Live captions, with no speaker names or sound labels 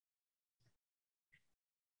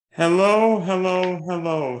Hello, hello,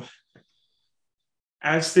 hello.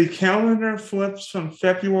 As the calendar flips from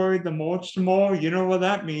February to March tomorrow, you know what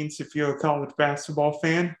that means if you're a college basketball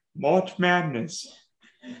fan. March Madness.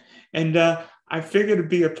 And I figured it'd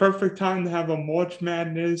be a perfect time to have a March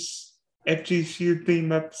Madness FGCU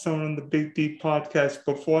theme episode on the Big D podcast.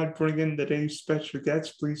 Before I bring in today's special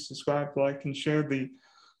guest, please subscribe, like, and share the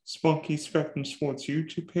Spunky Spectrum Sports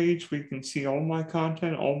YouTube page where you can see all my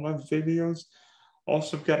content, all my videos.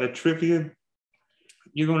 Also got a trivia.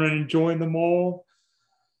 You're going to enjoy them all.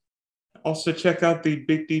 Also, check out the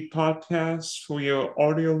Big D podcast for your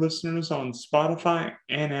audio listeners on Spotify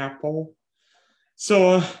and Apple.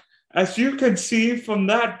 So, as you can see from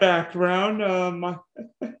that background,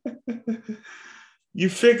 you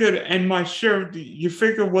figured, and my shirt, you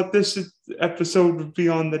figured what this episode would be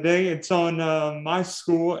on the day. It's on my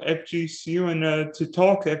school, FGCU, and to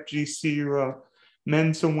talk FGCU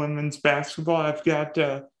men's and women's basketball, I've got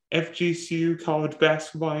FGCU college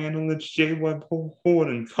basketball analyst Webb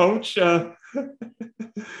Horton. Coach, you're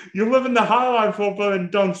living the high life over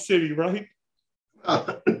in Dunk City, right?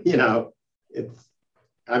 You know, it's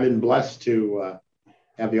I've been blessed to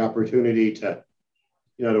have the opportunity to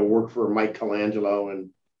work for Mike Colangelo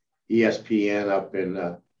and ESPN up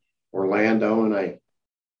in Orlando, and I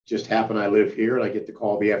live here, and I get to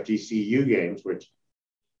call the FGCU games, which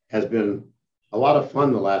has been a lot of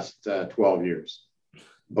fun the last 12 years,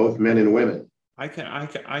 both men and women. I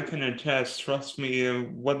can attest. Trust me,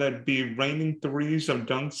 whether it be raining threes or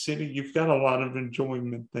Dunk City, you've got a lot of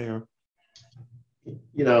enjoyment there.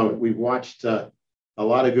 You know, we've watched a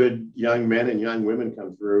lot of good young men and young women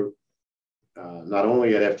come through, not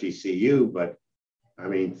only at FGCU, but I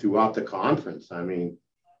mean, throughout the conference. I mean,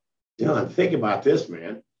 Dylan, think about this,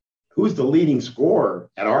 man. Who's the leading scorer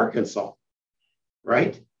at Arkansas,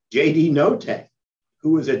 right? J.D. Note,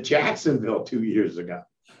 who was at Jacksonville 2 years ago.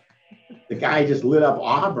 The guy just lit up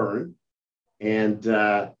Auburn and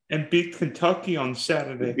beat Kentucky on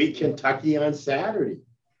Saturday.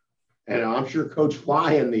 And I'm sure Coach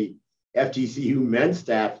Fly and the FGCU men's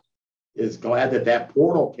staff is glad that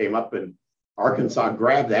portal came up and Arkansas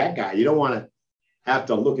grabbed that guy. You don't want to have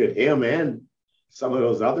to look at him and some of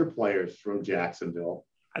those other players from Jacksonville,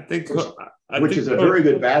 which is a very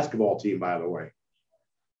good basketball team, by the way.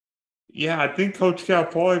 Yeah, I think Coach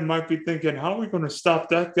Calpoli might be thinking, how are we going to stop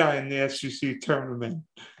that guy in the SEC tournament?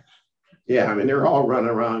 Yeah, I mean, they're all running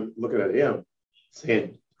around looking at him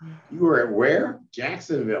saying, you were at where?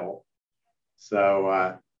 Jacksonville.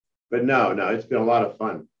 So, but no, it's been a lot of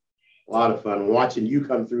fun. A lot of fun watching you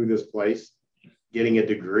come through this place, getting a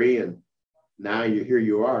degree, and now here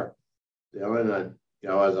you are, Dylan,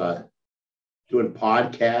 doing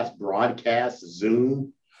podcasts, broadcasts,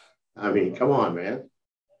 Zoom. I mean, come on, man.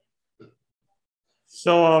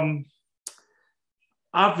 So,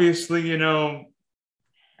 obviously,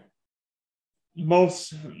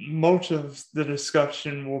 most of the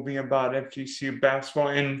discussion will be about FGCU basketball.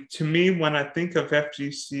 And to me, when I think of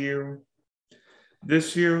FGCU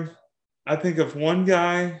this year, I think of one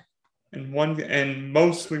guy and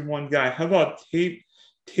mostly one guy. How about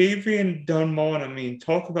Tavian Dunn-Martin? I mean,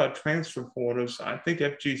 talk about transfer portals. I think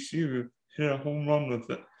FGCU hit a home run with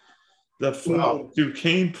it. The full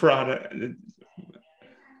Duquesne product.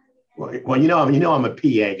 Well, I'm a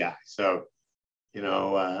PA guy, so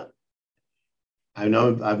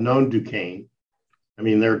I've known Duquesne. I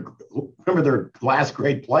mean, their last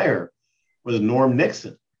great player was Norm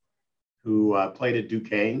Nixon, who played at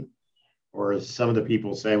Duquesne, or as some of the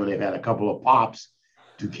people say when they've had a couple of pops,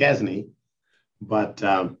 Duquesne. But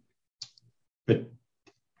Tavian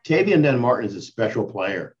Dunn-Martin is a special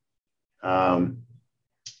player.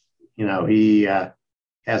 He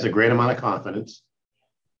has a great amount of confidence.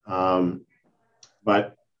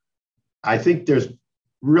 But I think there's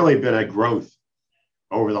really been a growth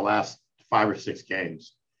over the last 5 or 6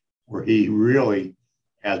 games where he really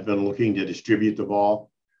has been looking to distribute the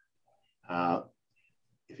ball.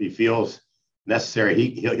 If he feels necessary,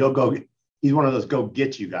 he'll go. He's one of those go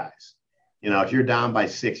get you guys. If you're down by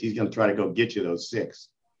 6, he's going to try to go get you those 6.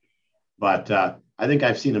 But I think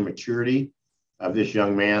I've seen the maturity of this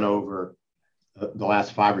young man over the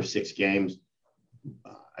last 5 or 6 games.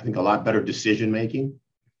 I think a lot better decision making.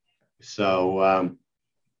 So,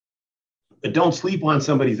 but don't sleep on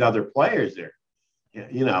some of these other players there.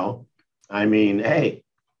 I mean, hey,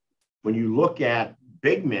 when you look at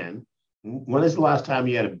big men, when is the last time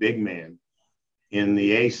you had a big man in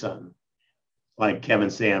the ASUN like Kevin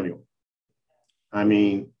Samuel? I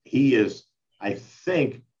mean, he is, I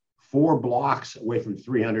think, 4 blocks away from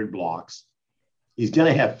 300 blocks. He's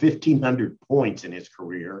going to have 1,500 points in his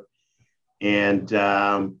career. And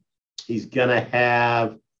he's going to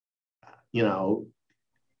have you know,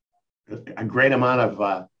 a great amount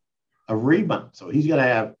of rebounds. So he's going to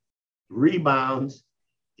have rebounds.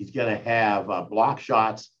 He's going to have block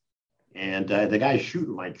shots. And the guy's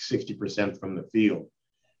shooting like 60% from the field.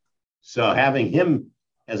 So having him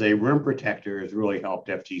as a rim protector has really helped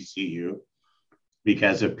FGCU,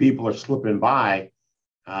 because if people are slipping by,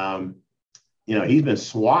 he's been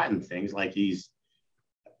swatting things like he's,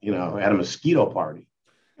 at a mosquito party.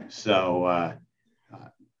 So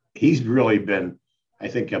he's really been, I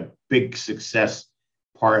think, a big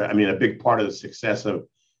part of the success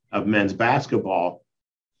of men's basketball.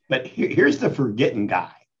 But here's the forgotten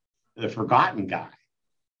guy.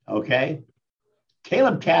 Okay.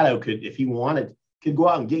 Caleb Catto could, if he wanted, could go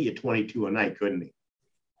out and get you 22 a night, couldn't he?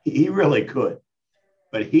 He really could.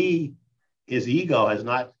 But his ego has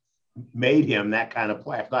not made him that kind of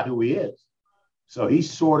player. It's not who he is. So he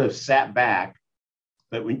sort of sat back.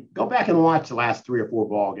 But we go back and watch the last 3 or 4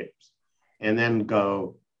 ball games and then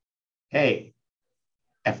go, hey,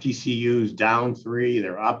 FGCU's down 3,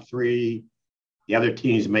 they're up 3, the other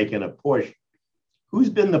team's making a push. Who's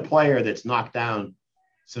been the player that's knocked down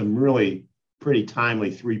some really pretty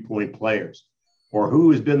timely 3-point players? Or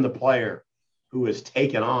who has been the player who has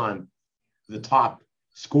taken on the top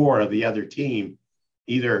scorer of the other team,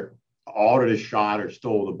 either altered a shot or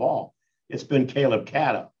stole the ball? It's been Caleb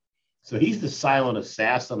Catto. So he's the silent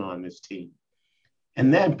assassin on this team.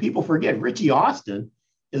 And then people forget Richie Austin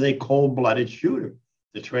is a cold-blooded shooter,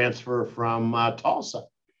 the transfer from Tulsa.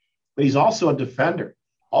 But he's also a defender,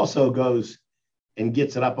 also goes and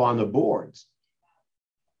gets it up on the boards.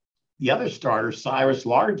 The other starter, Cyrus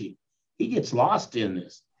Largy, he gets lost in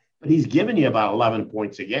this, but he's giving you about 11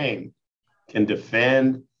 points a game, can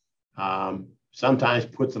defend, sometimes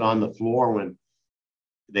puts it on the floor when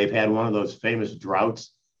they've had one of those famous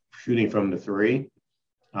droughts shooting from the 3.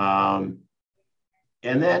 And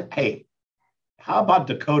then, hey, how about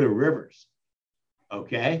Dakota Rivers?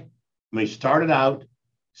 Okay. I mean, he started out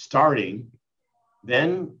starting,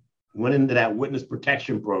 then went into that witness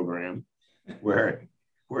protection program where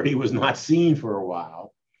he was not seen for a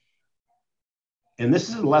while. And this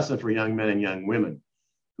is a lesson for young men and young women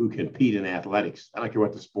who compete in athletics. I don't care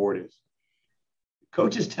what the sport is.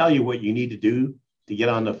 Coaches tell you what you need to do to get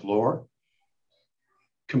on the floor.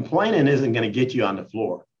 Complaining isn't going to get you on the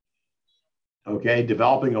floor. Okay.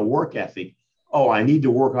 Developing a work ethic. Oh, I need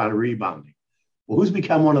to work on rebounding. Well, who's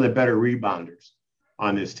become one of the better rebounders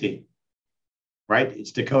on this team? Right?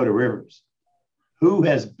 It's Dakota Rivers. Who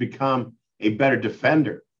has become a better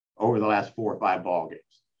defender over the last 4 or 5 ball games?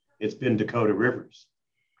 It's been Dakota Rivers.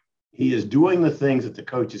 He is doing the things that the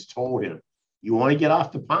coaches told him. You want to get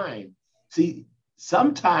off the pine. See,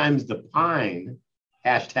 sometimes the pine,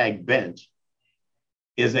 #bench,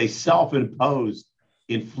 is a self-imposed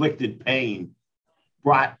inflicted pain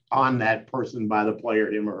brought on that person by the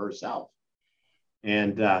player, him or herself.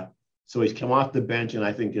 And so he's come off the bench and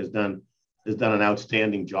I think has done an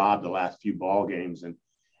outstanding job the last few ball games, and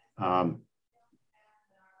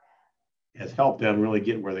has helped them really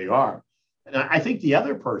get where they are. And I think the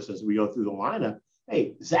other person, as we go through the lineup,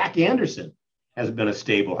 hey, Zach Anderson has been a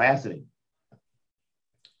staple, hasn't he?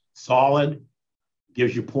 Solid,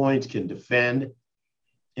 gives you points, can defend.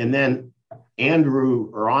 And then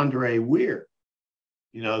Andre Weir,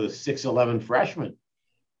 the 6'11" freshman.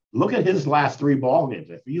 Look at his last 3 ball games.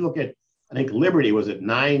 If you look at, I think Liberty was at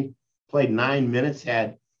 9, played 9 minutes,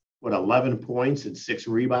 had 11 points and 6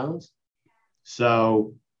 rebounds.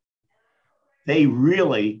 So they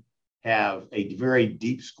really have a very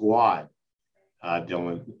deep squad,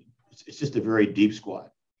 Dylan. It's just a very deep squad.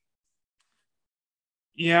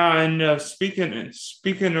 Yeah, and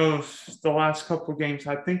speaking of the last couple of games,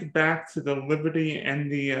 I think back to the Liberty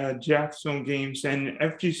and the Jacksonville games, and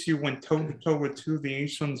FGCU went toe-to-toe with 2 of the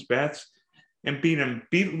ASUN's bets and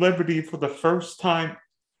beat Liberty for the first time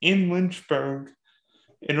in Lynchburg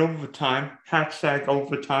in overtime,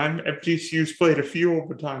 #overtime. FGCU's played a few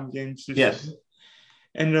overtime games this year.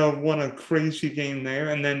 And won a crazy game there,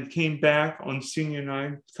 and then came back on senior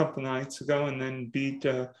night a couple nights ago and then beat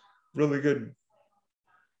really good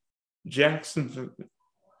Jacksonville.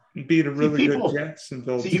 Beat a really good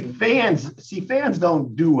Jacksonville team. Fans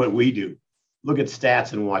don't do what we do. Look at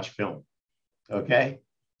stats and watch film. Okay?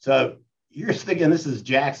 So you're thinking this is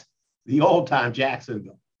the old-time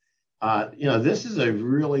Jacksonville. This is a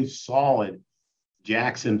really solid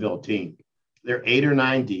Jacksonville team. They're 8 or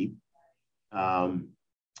 9 deep.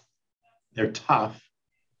 They're tough.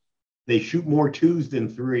 They shoot more 2s than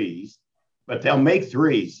 3s, but they'll make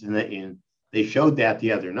 3s, and they showed that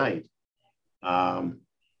the other night. In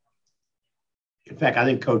fact, I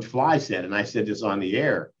think Coach Fly said, and I said this on the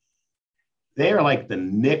air, They are like the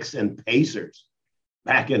Knicks and Pacers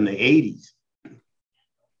back in the 80s.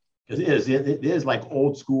 Because it is like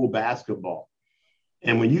old school basketball.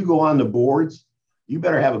 And when you go on the boards, you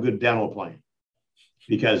better have a good dental plan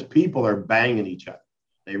because people are banging each other.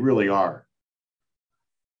 They really are.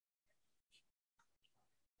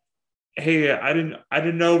 Hey, I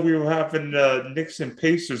didn't know we were having Knicks and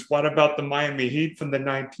Pacers. What about the Miami Heat from the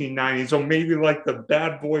 1990s, or maybe like the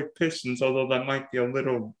Bad Boy Pistons? Although that might be a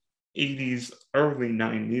little 80s, early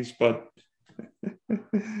 90s. But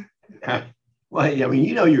Well, I mean,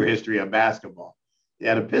 you know your history of basketball.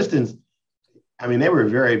 Yeah, the Pistons. I mean, they were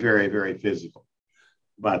very, very, very physical.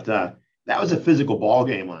 But that was a physical ball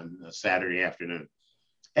game on Saturday afternoon.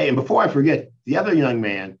 Hey, and before I forget, the other young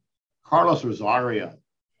man, Carlos Rosario.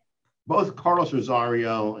 Both Carlos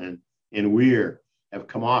Rosario and Weir have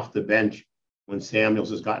come off the bench when Samuels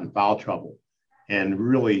has gotten foul trouble and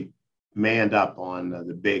really manned up on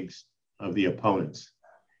the bigs of the opponents.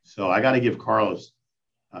 So I got to give Carlos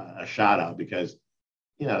a shout out because,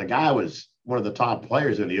 you know, the guy was one of the top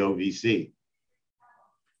players in the OVC.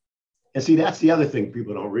 And see, that's the other thing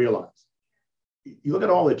people don't realize. You look at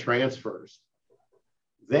all the transfers.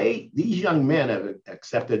 These young men have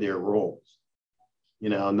accepted their roles. You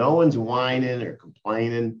know, no one's whining or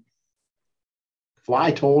complaining.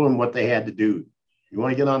 Fly told them what they had to do. You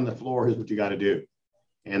want to get on the floor, here's what you got to do.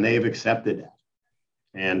 And they've accepted that.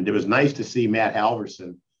 And it was nice to see Matt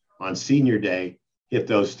Halverson on senior day hit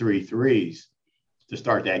those 3 threes to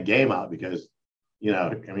start that game out because, you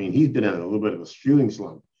know, I mean, he's been in a little bit of a shooting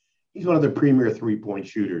slump. He's one of the premier 3-point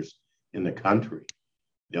shooters in the country,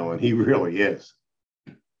 you know, and he really is.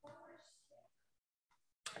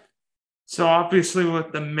 so obviously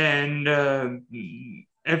with the men,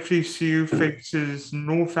 FGCU faces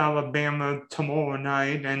North Alabama tomorrow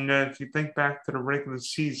night. And if you think back to the regular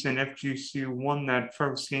season, FGCU won that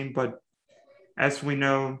first game. But as we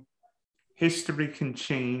know, history can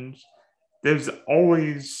change. There's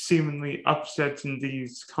always seemingly upsets in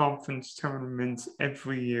these conference tournaments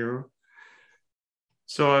every year.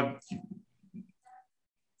 So,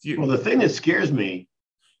 Well, the thing that scares me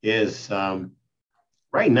is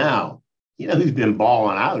right now, you know, who's been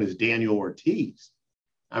balling out is Daniel Ortiz.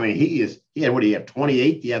 I mean, he had, what do you have,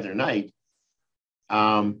 28 the other night.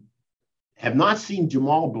 Have not seen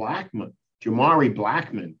Jamari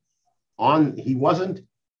Blackman he wasn't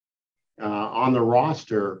on the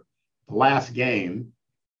roster the last game.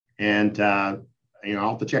 And, you know, I'll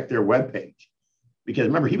have to check their webpage because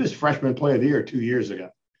remember, he was freshman player of the year 2 years ago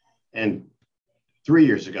and 3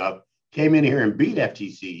 years ago, came in here and beat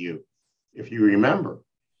FGCU, if you remember.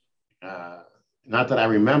 Not that I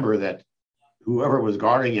remember that whoever was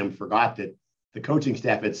guarding him forgot that the coaching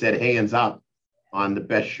staff had said hands up on the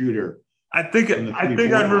best shooter. I think I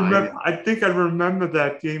remember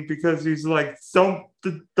that game because he's like,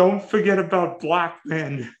 don't forget about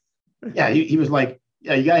Blackman. Yeah, he was like,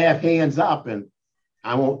 yeah, you gotta have hands up, and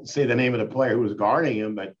I won't say the name of the player who was guarding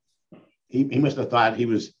him, but he must have thought he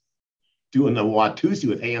was doing the Watusi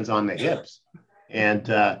with hands on the hips, and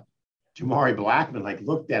Jamari Blackman like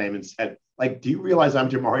looked at him and said, like, do you realize I'm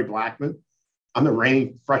Jamari Blackman? I'm the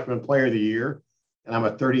reigning freshman player of the year, and I'm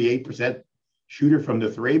a 38% shooter from the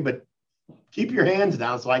 3, but keep your hands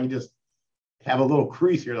down so I can just have a little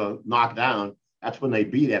crease here to knock down. That's when they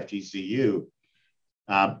beat FGCU.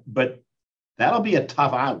 But that'll be a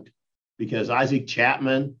tough out because Isaac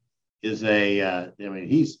Chapman is I mean,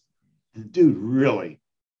 the dude really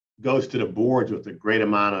goes to the boards with a great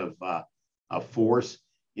amount of force.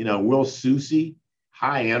 You know, Will Susi,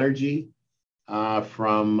 high energy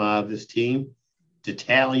from this team.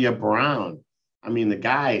 D'Italia Brown. I mean, the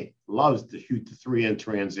guy loves to shoot the 3 in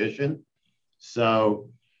transition.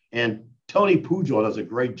 So, and Tony Pujol does a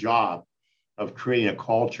great job of creating a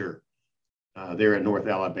culture there at North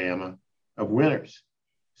Alabama of winners.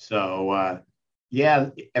 So,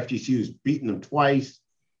 yeah, FGCU's beaten them twice.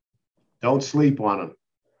 Don't sleep on them.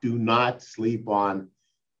 Do not sleep on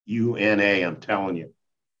UNA, I'm telling you.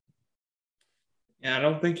 Yeah, I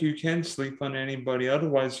don't think you can sleep on anybody.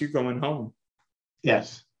 Otherwise, you're going home.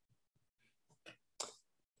 Yes.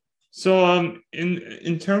 So,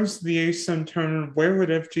 in terms of the ASUN tournament, where would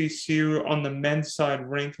FGCU on the men's side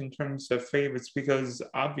rank in terms of favorites? Because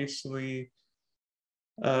obviously,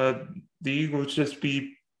 the Eagles just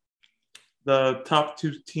beat the top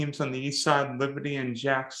 2 teams on the east side, Liberty and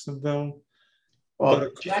Jacksonville.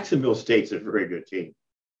 Well, Jacksonville State's a very good team.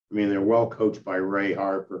 I mean, they're well coached by Roy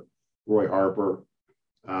Harper.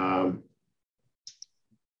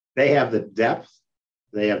 They have the depth,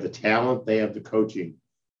 they have the talent, they have the coaching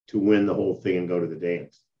to win the whole thing and go to the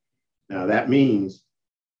dance. Now, that means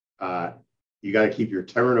you got to keep your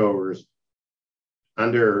turnovers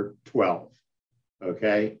under 12.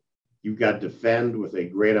 Okay. You've got to defend with a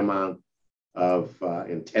great amount of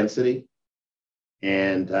intensity.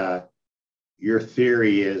 And your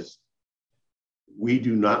theory is we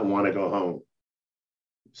do not want to go home.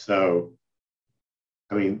 So,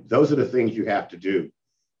 I mean, those are the things you have to do.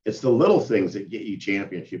 It's the little things that get you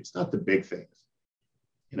championships, not the big things.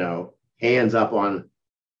 You know, hands up on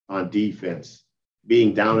defense,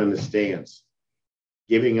 being down in the stands,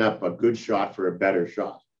 giving up a good shot for a better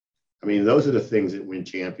shot. I mean, those are the things that win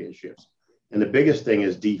championships. And the biggest thing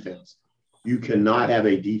is defense. You cannot have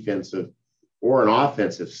a defensive or an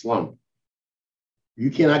offensive slump. You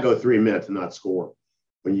cannot go 3 minutes and not score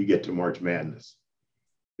when you get to March Madness,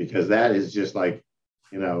 because that is just like,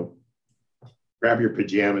 you know, grab your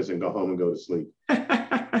pajamas and go home and go to sleep.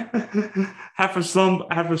 have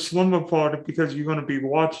a slumber party because you're going to be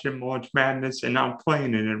watching March Madness and not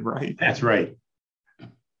playing in it, right? That's right.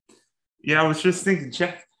 Yeah, I was just thinking,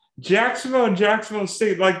 Jacksonville and Jacksonville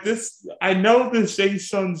State, like this. I know this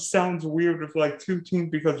ASUN sounds weird with like two teams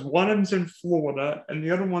because one of them's in Florida and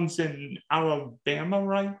the other one's in Alabama,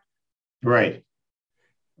 right? Right.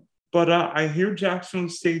 But I hear Jacksonville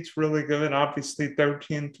State's really good. Obviously,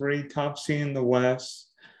 13-3, top seed in the West.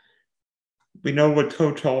 We know what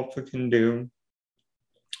Coach Alpha can do.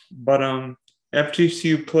 But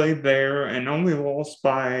FGCU played there and only lost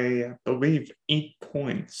by, I believe, 8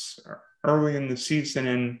 points early in the season.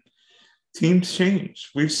 And teams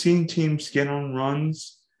change. We've seen teams get on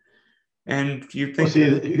runs. And you think... Well,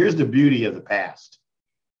 see, here's the beauty of the past.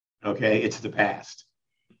 Okay, it's the past.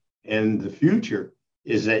 And the future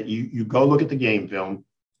is that you go look at the game film.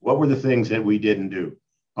 What were the things that we didn't do?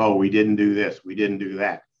 Oh, we didn't do this. We didn't do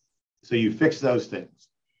that. So you fix those things.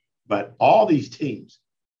 But all these teams,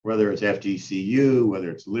 whether it's FGCU, whether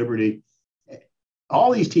it's Liberty,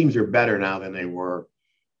 all these teams are better now than they were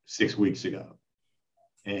 6 weeks ago.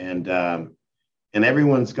 And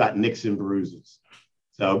everyone's got nicks and bruises.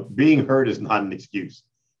 So being hurt is not an excuse.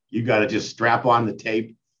 You got to just strap on the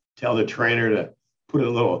tape, tell the trainer to put a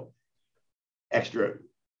little extra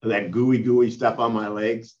of that gooey stuff on my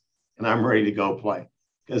legs, and I'm ready to go play.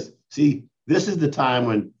 Because, see, this is the time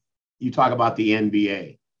when you talk about the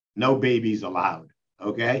NBA. No babies allowed,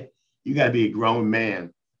 okay? You got to be a grown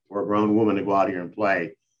man or a grown woman to go out here and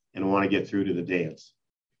play and want to get through to the dance.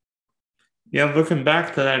 Yeah, looking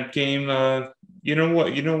back to that game, you know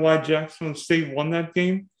what? You know why Jacksonville State won that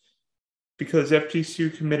game? Because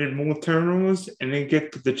FGCU committed more turnovers and they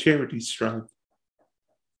get to the charity stripe.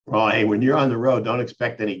 Well, hey, when you're on the road, don't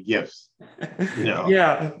expect any gifts. You know.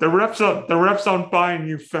 Yeah, the refs aren't buying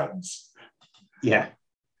you fouls. Yeah,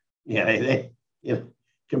 they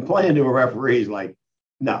complaining to a referee is like,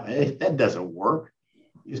 no, that doesn't work.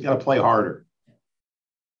 You just got to play harder.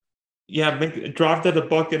 Yeah, drive to the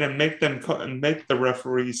bucket and make the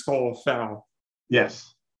referees call a foul.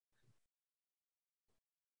 Yes.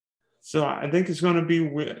 So I think it's going to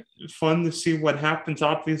be fun to see what happens.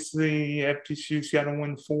 Obviously, FGCU's got to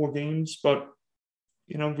win 4 games, but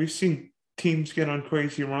you know we've seen teams get on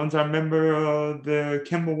crazy runs. I remember the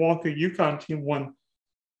Kemba Walker UConn team won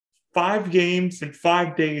 5 games in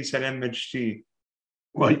 5 days at MSG.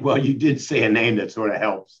 Well, you did say a name that sort of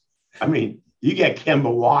helps. I mean, you get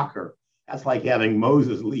Kemba Walker. That's like having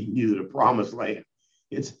Moses leading you to the promised land.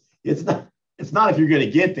 It's not if you're going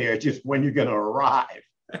to get there. It's just when you're going to arrive.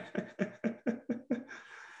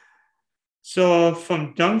 So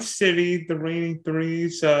from Dunk City, the reigning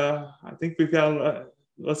threes, I think we've got.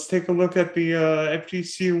 Let's take a look at the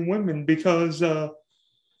FGCU women because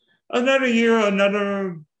another year,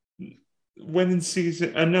 another winning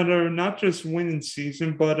season, another not just winning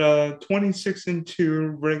season, but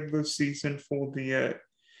 26-2 regular season for the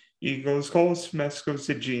Eagles. Carlos Smesco's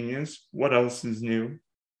a genius. What else is new?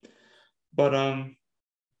 But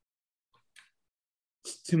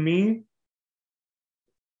to me,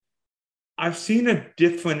 I've seen a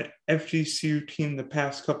different FGCU team the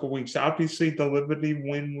past couple of weeks. Obviously, the Liberty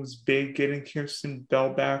win was big. Getting Kierstan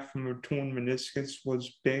Bell back from her torn meniscus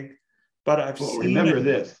was big. But remember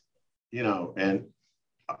this, you know, and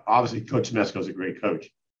obviously Coach Smesco's a great coach.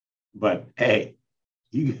 But hey,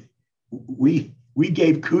 we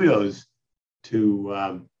gave kudos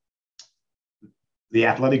to the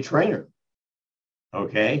athletic trainer,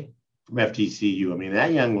 okay, from FGCU. I mean,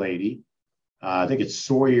 that young lady, I think it's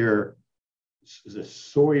Sawyer. Is it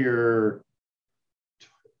Sawyer?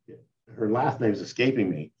 Her last name is escaping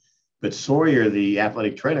me, but Sawyer, the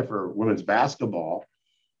athletic trainer for women's basketball,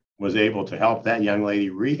 was able to help that young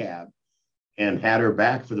lady rehab and had her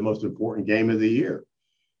back for the most important game of the year.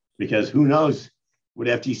 Because who knows, would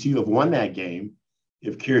FGCU have won that game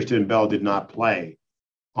if Kierstan Bell did not play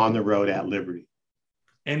on the road at Liberty?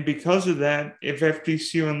 And because of that, if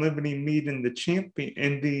FGCU and Liberty meet in the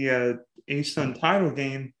ASUN title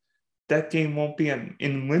game, that game won't be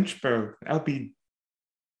in Lynchburg. That'll be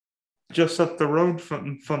just up the road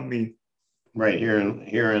from me. Right here in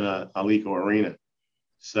Alico Arena.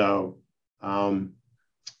 So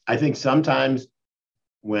I think sometimes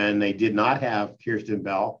when they did not have Kierstan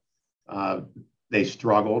Bell, they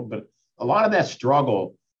struggled. But a lot of that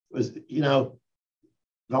struggle was, the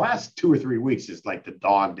last 2 or 3 weeks is like the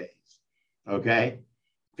dog days, okay?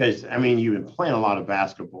 Because, you've been playing a lot of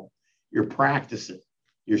basketball. You're practicing.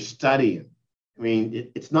 You're studying.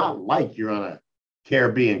 It's not like you're on a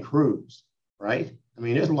Caribbean cruise, right?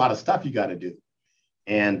 There's a lot of stuff you got to do.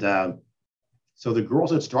 And so the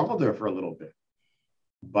girls had struggled there for a little bit.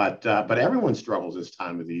 But everyone struggles this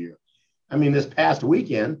time of the year. This past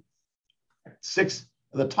weekend, 6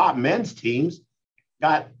 of the top men's teams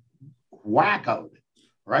got wackoed,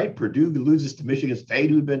 right? Purdue loses to Michigan State,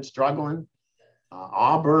 who'd been struggling.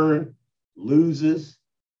 Auburn loses.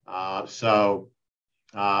 But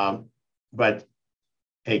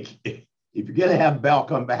hey, if you're going to have Bell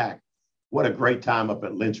come back, what a great time up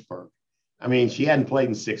at Lynchburg. She hadn't played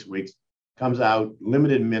in 6 weeks, comes out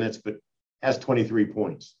limited minutes, but has 23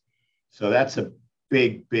 points. So that's a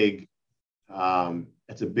big win.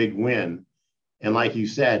 And like you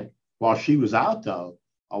said, while she was out, though,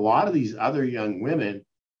 a lot of these other young women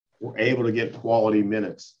were able to get quality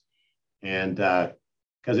minutes. And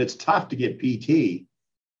because it's tough to get PT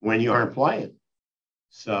when you aren't playing.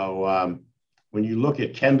 So when you look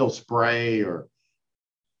at Kendall Spray or,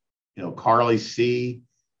 Carly C.,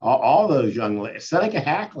 all those young ladies, Seneca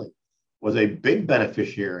Hackley was a big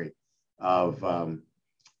beneficiary of the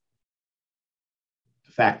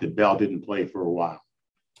fact that Bell didn't play for a while.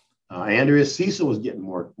 Andrea Cecil was getting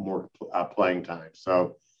more playing time.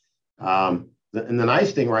 So, and the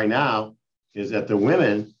nice thing right now is that the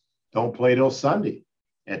women don't play till Sunday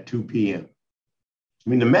at 2 p.m.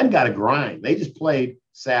 The men got to grind. They just played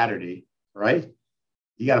Saturday, right?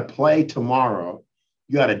 You got to play tomorrow.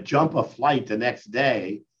 You got to jump a flight the next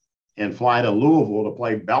day and fly to Louisville to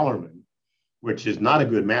play Bellarmine, which is not a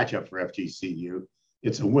good matchup for FGCU.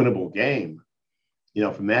 It's a winnable game,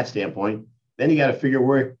 from that standpoint. Then you got to figure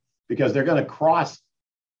where, because they're going to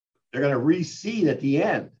reseed at the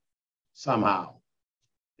end somehow.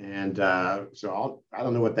 And so I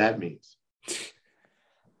don't know what that means.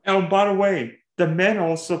 Oh, by the way, the men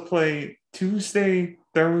also play Tuesday,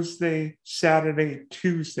 Thursday, Saturday,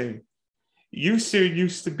 Tuesday.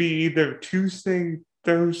 Used to be either Tuesday,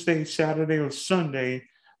 Thursday, Saturday, or Sunday,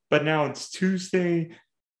 but now it's Tuesday,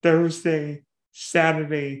 Thursday,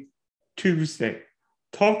 Saturday, Tuesday.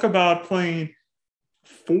 Talk about playing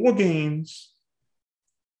 4 games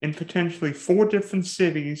in potentially 4 different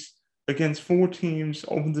cities against 4 teams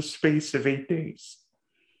over the space of 8 days.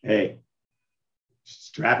 Hey,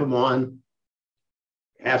 strap them on,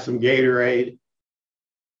 have some Gatorade,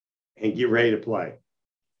 and get ready to play.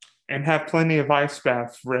 And have plenty of ice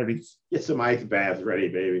baths ready. Get some ice baths ready,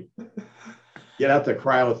 baby. Get out the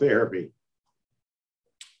cryotherapy.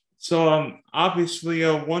 So obviously,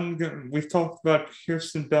 we've talked about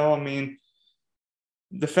Kierstan Bell.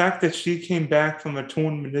 The fact that she came back from a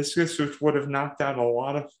torn meniscus, which would have knocked out a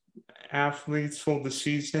lot of athletes for the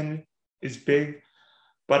season, is big.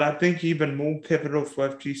 But I think even more pivotal for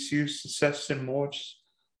FGCU's success in March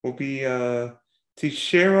will be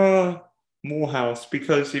Tishera Morehouse,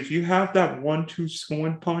 because if you have that 1-2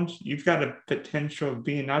 scoring punch, you've got a potential of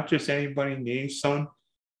being not just anybody in the ASUN,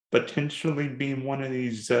 potentially being one of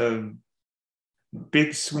these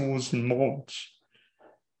big schools in March.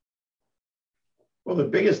 Well, the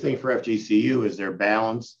biggest thing for FGCU is their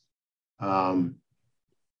balance. Since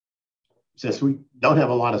we don't have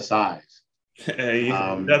a lot of size.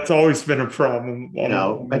 That's always been a problem.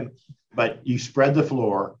 But you spread the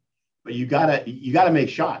floor, but you gotta make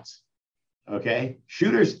shots. Okay,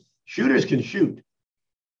 shooters can shoot,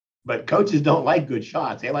 but coaches don't like good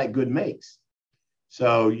shots. They like good makes.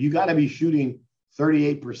 So you got to be shooting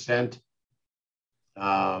 38%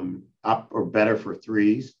 up or better for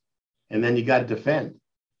threes, and then you got to defend.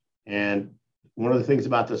 And one of the things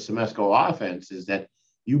about the Semesco offense is that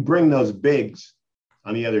you bring those bigs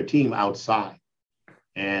on the other team outside,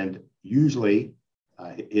 and usually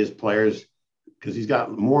his players, because he's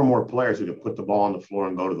got more and more players who can put the ball on the floor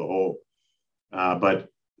and go to the hole. But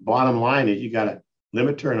bottom line is you got to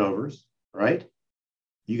limit turnovers, right?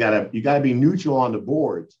 You got to be neutral on the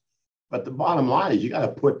boards. But the bottom line is you got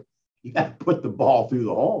to put the ball through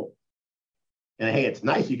the hole. And hey, it's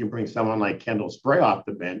nice you can bring someone like Kendall Spray off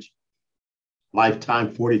the bench,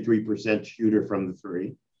 lifetime 43% shooter from the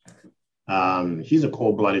 3. She's a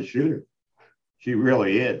cold-blooded shooter. She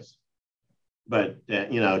really is. But,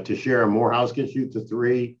 Tashara Morehouse can shoot the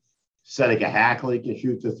three. Seneca Hackley can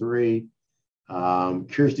shoot the three.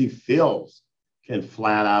 Kirsty Fields can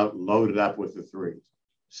flat out load it up with the threes.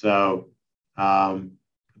 So bottom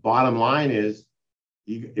line is,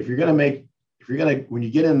 when you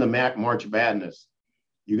get in the March Madness,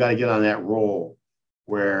 you got to get on that roll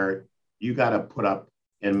where you got to put up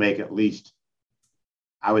and make at least,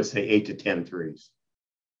 I would say, 8 to 10 threes.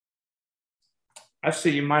 I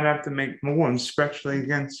say you might have to make more, especially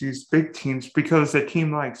against these big teams, because a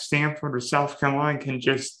team like Stanford or South Carolina can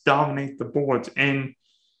just dominate the boards. And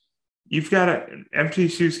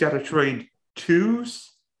FGCU's got to trade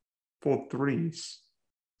twos for threes.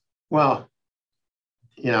 Well,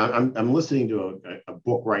 I'm listening to a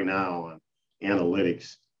book right now on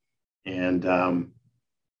analytics. And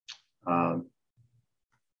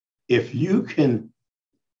if you can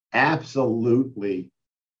absolutely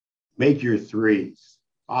make your threes,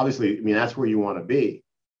 obviously, that's where you want to be.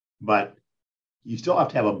 But you still have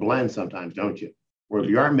to have a blend sometimes, don't you? Where if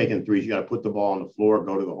you aren't making threes, you got to put the ball on the floor,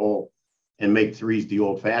 go to the hole, and make threes the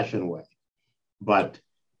old-fashioned way. But,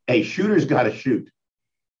 hey, shooters got to shoot.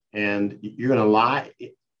 And you're going to lie.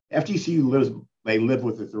 FGCU live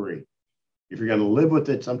with the three. If you're going to live with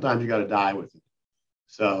it, sometimes you got to die with it.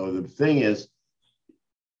 So the thing is,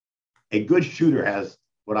 a good shooter has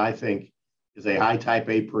what I think is a high type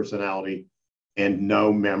A personality and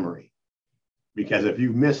no memory. Because if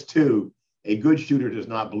you miss two, a good shooter does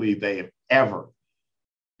not believe they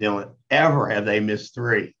don't ever have they missed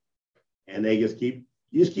three. And they just keep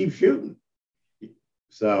shooting.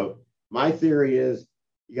 So my theory is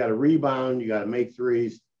you got to rebound, you got to make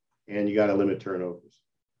threes, and you got to limit turnovers.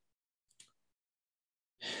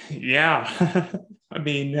 Yeah.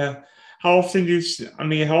 How often do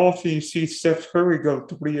you see Steph Curry go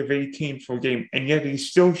 3 of 18 for a game, and yet he's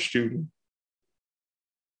still shooting?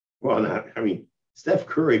 Well, Steph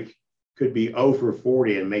Curry could be 0 for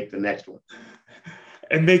 40 and make the next one.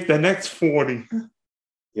 And make the next 40.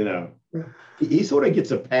 He sort of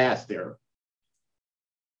gets a pass there.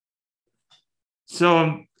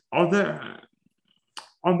 So are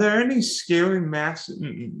there any scary matchups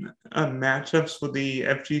for the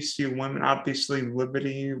FGCU women? Obviously,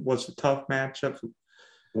 Liberty was a tough matchup.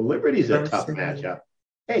 Well, Liberty's a tough matchup.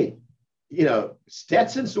 Hey,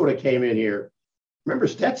 Stetson sort of came in here. Remember,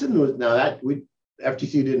 Stetson was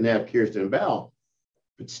FGCU didn't have Kierstan Bell,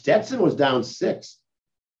 but Stetson was down 6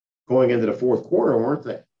 going into the fourth quarter, weren't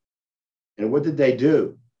they? And what did they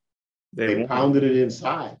do? They pounded it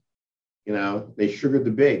inside. They sugared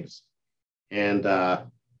the bigs. And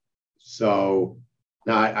so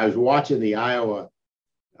now I was watching the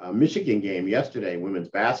Iowa-Michigan game yesterday, women's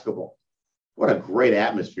basketball. What a great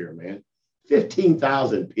atmosphere, man.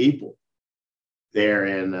 15,000 people there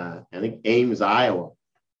in, I think, Ames, Iowa,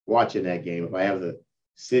 watching that game. If I have the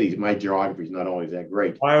cities, my geography is not always that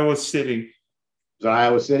great. Iowa City. Was it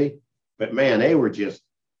Iowa City? But, man, they were just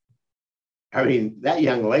 – that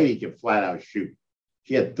young lady can flat out shoot.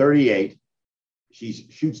 She had 38. She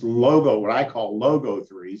shoots what I call logo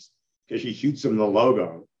threes, because she shoots them the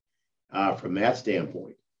logo from that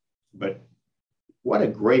standpoint. But what a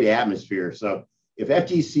great atmosphere. So if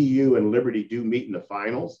FGCU and Liberty do meet in the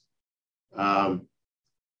finals,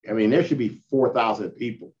 there should be 4,000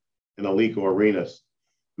 people in Alico arenas,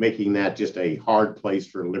 making that just a hard place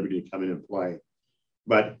for Liberty to come in and play.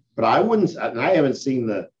 But I wouldn't, and I haven't seen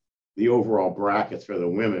the overall brackets for the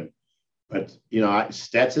women, but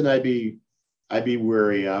Stetson I'd be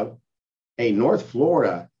wary of. Hey, North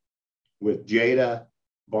Florida with Jada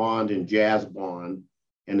Bond and Jazz Bond,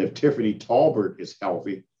 and if Tiffany Talbert is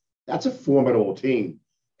healthy, that's a formidable team,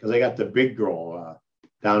 because they got the big girl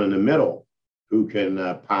down in the middle who can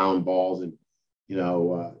pound balls and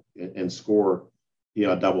and score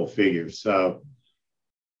double figures. So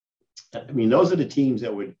those are the teams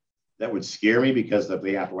that would scare me because of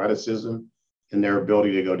the athleticism and their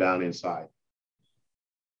ability to go down inside.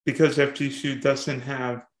 Because FGCU doesn't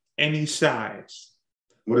have any size.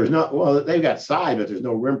 Well, they've got size, but there's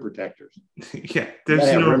no rim protectors. Yeah,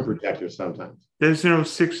 there's no rim protectors sometimes. There's no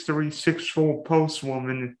 6'3", 6'4" post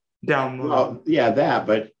woman down low. Well, yeah, that,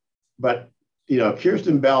 but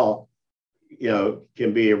Kierstan Bell,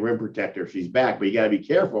 can be a rim protector if she's back, but you got to be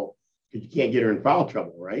careful because you can't get her in foul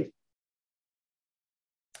trouble, right?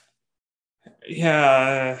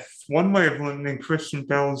 Yeah, one way of limiting Kierstan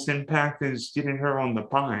Bell's impact is getting her on the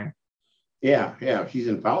pine. Yeah. If she's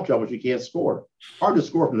in foul trouble, she can't score. Hard to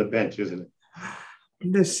score from the bench, isn't it?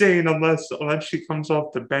 I'm just saying, unless she comes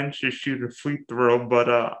off the bench to shoot a free throw, but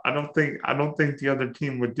I don't think the other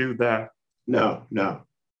team would do that. No.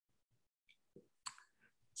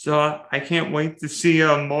 So I can't wait to see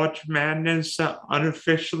March Madness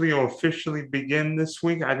unofficially or officially begin this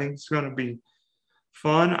week. I think it's going to be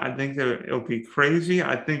fun. I think that it'll be crazy.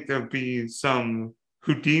 I think there'll be some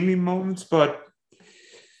Houdini moments, but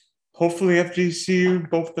hopefully FGCU,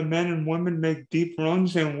 both the men and women, make deep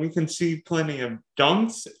runs, and we can see plenty of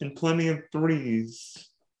dunks and plenty of threes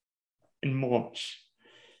in March.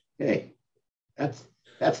 Hey,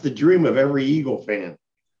 that's the dream of every Eagle fan,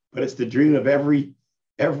 but it's the dream of every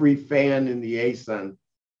fan in the ASUN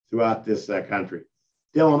throughout this country.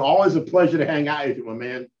 Dylan, always a pleasure to hang out with you, my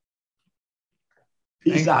man.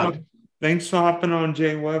 Peace out. Thanks for hopping on,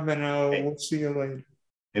 J Webb, and we'll see you later.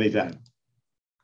 Anytime.